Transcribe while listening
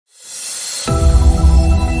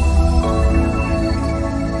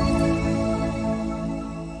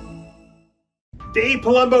Dave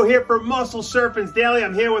Palumbo here for Muscle Serpents Daily.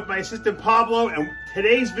 I'm here with my assistant Pablo, and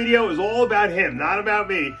today's video is all about him, not about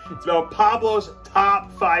me. It's about Pablo's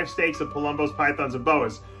top 5 snakes of Palumbo's, pythons, and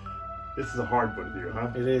boas. This is a hard one for you, huh?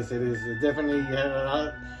 It is. It definitely had a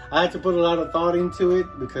lot. I had to put a lot of thought into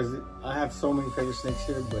it because I have so many favorite snakes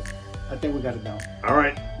here, but I think we got it down. All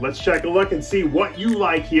right, let's check a look and see what you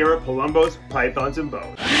like here at Palumbo's, pythons, and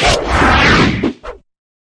boas.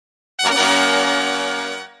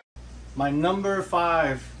 My number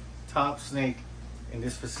 5 top snake in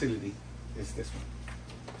this facility is this one.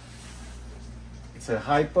 It's a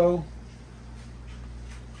hypo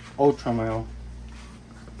ultramale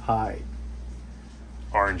pied.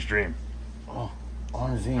 Orange Dream. Oh,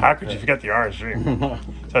 orange dream. How could you forget the Orange Dream?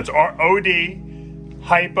 So it's OD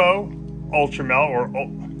Hypo Ultramel or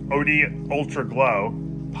OD Ultra Glow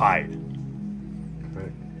Pied.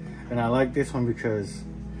 Right. And I like this one because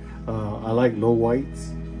I like low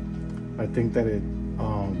whites. I think that it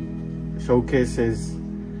showcases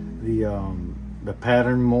the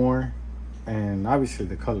pattern more, and obviously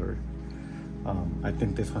the color. I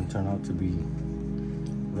think this one turned out to be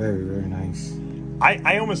very, very nice.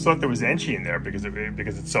 I almost thought there was Enchi in there because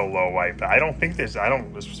it's so low white, but I don't think there's.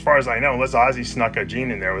 As far as I know, unless Ozzy snuck a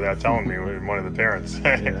gene in there without telling me, one of the parents.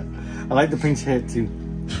 Yeah. I like the pinched head too.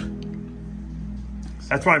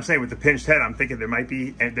 That's why I'm saying with the pinched head, I'm thinking there might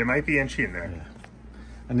be Enchi in there. Yeah.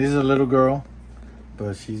 And this is a little girl,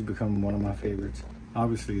 but she's become one of my favorites.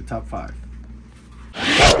 Obviously, the top 5.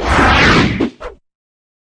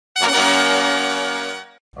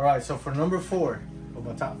 All right, so for number 4 of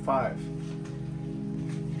my top 5,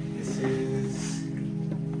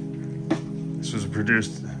 This was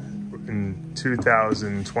produced in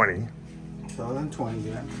 2020. 2020,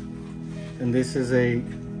 yeah. And this is the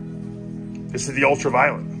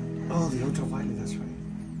ultraviolet. Oh, the ultraviolet, that's right.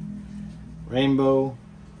 Rainbow,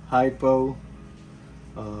 hypo,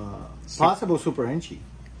 possible super Enchi.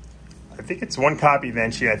 I think it's one copy of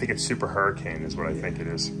Enchi. I think it's Super Hurricane is what I think it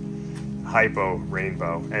is. Hypo,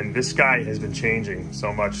 rainbow. And this guy has been changing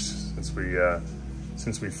so much since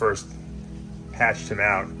we first hatched him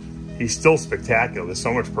out. He's still spectacular. There's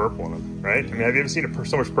so much purple in him, right? I mean, have you ever seen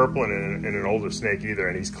so much purple in an older snake either?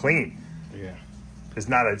 And he's clean. Yeah. There's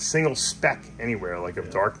not a single speck anywhere like of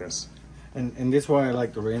darkness. And this is why I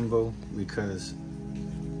like the rainbow, because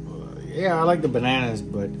yeah, I like the bananas,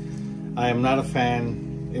 but I am not a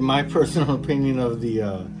fan, in my personal opinion, of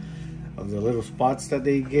the little spots that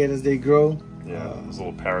they get as they grow. Yeah, those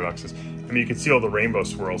little paradoxes. I mean, you can see all the rainbow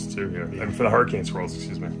swirls too here. Yeah. I mean, for the hurricane swirls,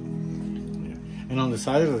 excuse me. Yeah. And on the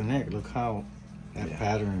side of the neck, look how that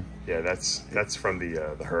pattern. Yeah, that's from the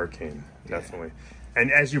hurricane, definitely. Yeah.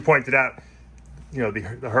 And as you pointed out, you know,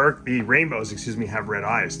 the rainbows, excuse me, have red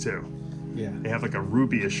eyes too. Yeah. They have like a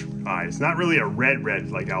rubyish eye. It's not really a red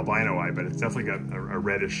like albino eye, but it's definitely got a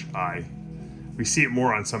reddish eye. We see it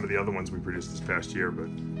more on some of the other ones we produced this past year, but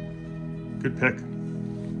good pick.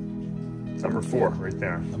 It's number 4 right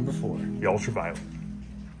there. Number 4. The ultraviolet.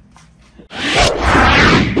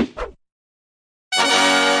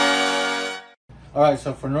 All right,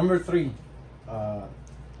 so for number 3,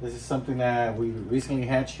 this is something that we recently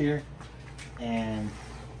hatched here, and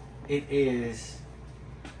it is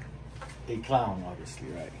a clown, obviously,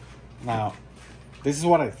 right? Now, this is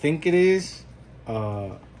what I think it is.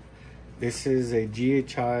 This is a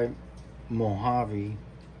GHI Mojave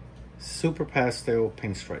Super Pastel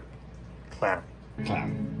Pinstripe. Clown.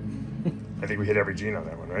 I think we hit every gene on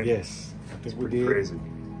that one, right? Yes, I think we did. Crazy.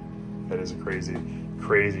 That is a crazy.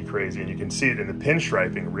 And you can see it in the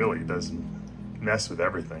pinstriping. Really does mess with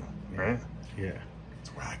everything, right? Yeah. It's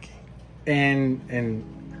wacky. And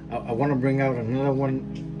I want to bring out another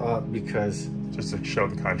one because just to show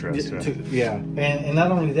the contrast. Yeah. And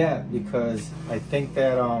not only that, because I think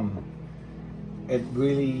that it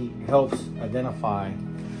really helps identify.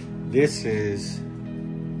 This is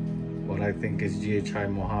what I think is GHI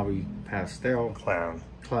Mojave Pastel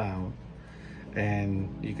Clown, and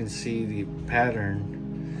you can see the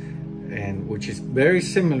pattern, and which is very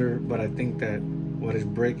similar, but I think that what is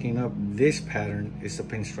breaking up this pattern is the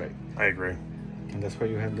pinstripe. I agree. And that's why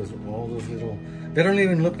you have all those little, they don't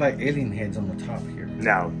even look like alien heads on the top here.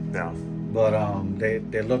 No. But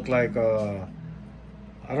they look like I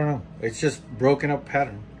don't know, it's just broken up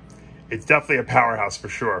pattern. It's definitely a powerhouse for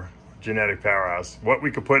sure. Genetic powerhouse. What we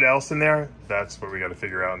could put else in there, that's what we got to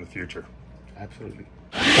figure out in the future. Absolutely.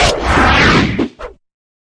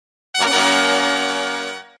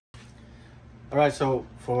 All right, so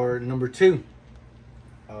for number 2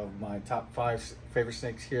 of my top 5 favorite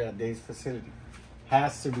snakes here at Dave's facility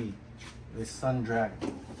has to be this Sun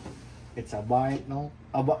Dragon. It's albino,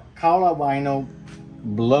 cowl albino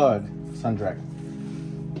blood Sun Dragon.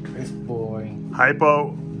 This boy.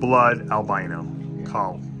 Hypo blood albino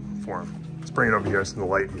call form. Let's bring it over here so the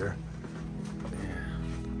light here.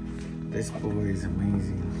 This boy is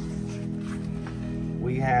amazing.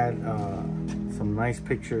 We had some nice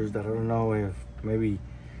pictures that I don't know if maybe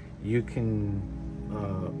you can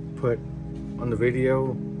put on the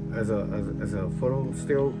video as a photo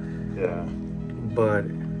still. Yeah. But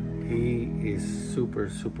he is super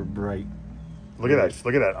bright. Look at that!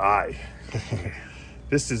 Look at that eye.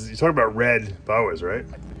 This is, you're talking about red boas, right?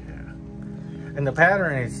 Yeah. And the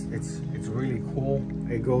pattern is it's really cool.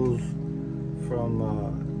 It goes from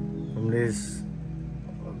this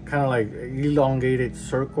kind of like elongated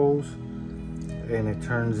circles, and it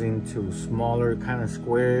turns into smaller kind of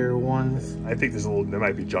square ones. I think there's there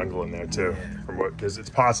might be jungle in there too, from what, because it's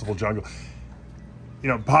possible jungle. You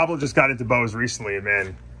know, Pablo just got into boas recently, and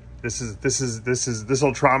man, this will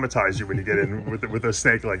traumatize you when you get in with a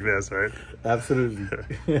snake like this, right? Absolutely.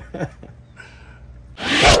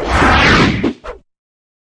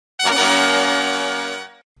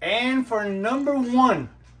 And for number one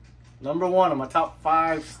of my top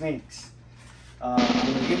 5 snakes, I'm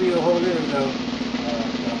gonna give you a whole little note.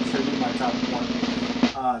 I'll show you my top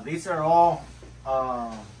 1. These are all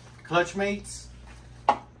clutch mates.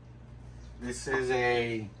 This is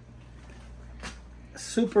a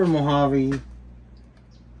super Mojave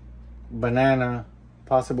banana,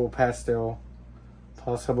 possible pastel,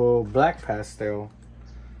 possible black pastel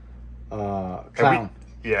clown.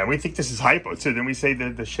 Yeah, we think this is hypo too. Didn't we say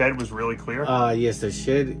that the shed was really clear? Yes, the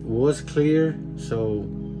shed was clear, so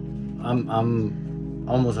I'm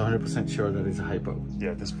almost 100% sure that it's a hypo.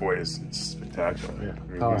 Yeah, this boy is spectacular. Yeah, I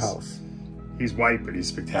mean, powerhouse. He's white, but he's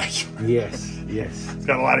spectacular. Yes. He's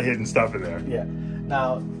got a lot of hidden stuff in there. Yeah.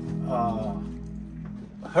 Now,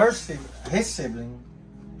 his sibling,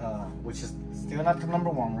 which is still not the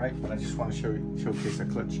number 1, right? But I just want to showcase a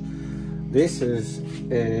clutch. This is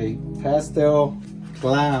a pastel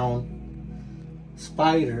clown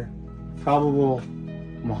spider, probable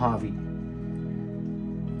Mojave.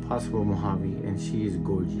 Possible Mojave, and she is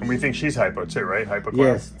gorgeous. And we think she's hypo too, right? Hypo clown?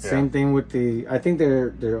 Yes, same thing with the, I think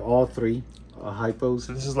they're all 3 hypos.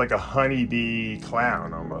 So this is like a honeybee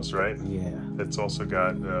clown almost, right? Yeah. That's also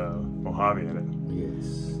got Mojave in it. Yes.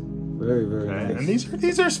 Very nice. And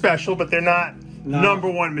these are special, but they're not number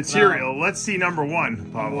 1 material. Let's see number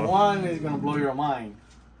 1, Pablo. Number 1 is gonna blow your mind.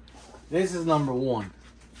 This is number 1.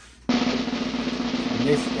 And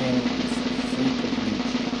this thing is a freak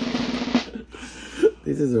of nature.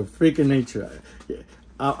 This is a freak of nature.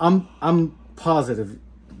 I'm positive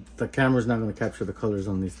the camera's not gonna capture the colors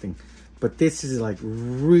on this thing. But this is like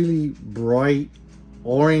really bright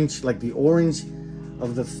orange, like the orange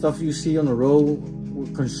of the stuff you see on the road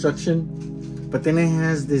with construction. But then it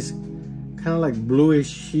has this kind of like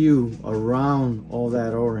bluish hue around all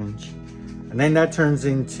that orange. And then that turns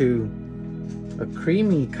into a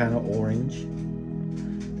creamy kind of orange.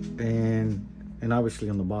 And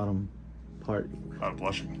obviously on the bottom part,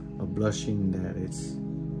 blushing that it's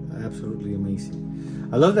absolutely amazing.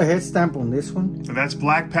 I love the head stamp on this one. So that's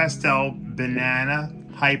black pastel banana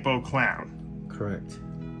hypo clown. Correct.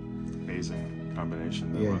 Amazing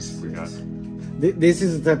combination. Yes. This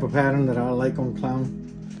is the type of pattern that I like on clown.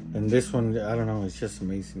 And this one, I don't know, it's just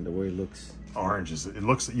amazing the way it looks. Orange it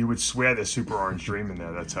looks, you would swear there's super orange dream in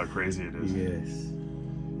there. That's how crazy it is. Yes.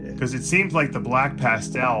 Because it seems like the black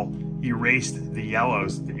pastel erased the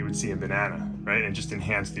yellows that you would see in banana, right? And just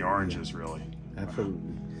enhanced the oranges, really. Absolutely.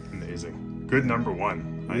 Amazing. Good number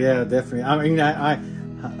 1. Yeah, definitely. I mean, I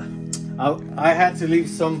had to leave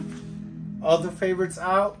some other favorites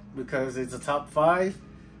out because it's a top 5.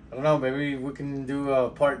 I don't know, maybe we can do a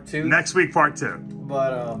part 2. Next week, part 2.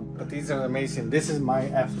 But these are amazing. This is my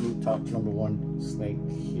absolute top number 1 snake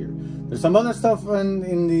here. There's some other stuff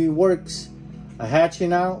in the works,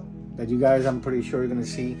 hatching out, that you guys, I'm pretty sure, you're gonna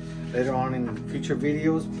see later on in future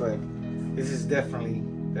videos. But this is definitely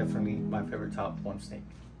my favorite top 1 snake.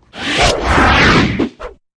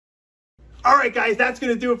 All right, guys, that's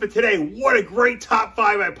going to do it for today. What a great top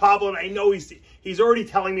 5 by Pablo. And I know he's already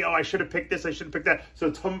telling me, oh, I should have picked this, I should have picked that.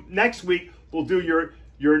 So next week, we'll do your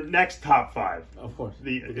next top 5. Of course.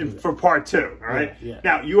 For part 2, all right? Yeah.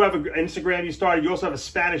 Now, you have an Instagram you started. You also have a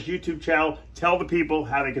Spanish YouTube channel. Tell the people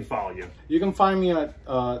how they can follow you. You can find me at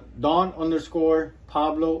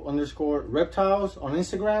Don_Pablo_reptiles on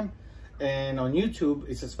Instagram. And on YouTube,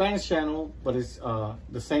 it's a Spanish channel, but it's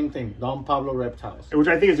the same thing, Don Pablo Reptiles. Which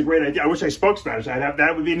I think is a great idea. I wish I spoke Spanish.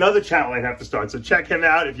 That would be another channel I'd have to start. So check him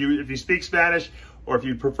out if you speak Spanish, or if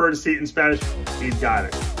you prefer to see it in Spanish, he's got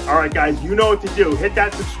it. All right, guys, you know what to do. Hit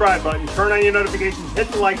that subscribe button, turn on your notifications, hit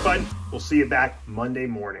the like button. We'll see you back Monday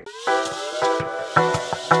morning.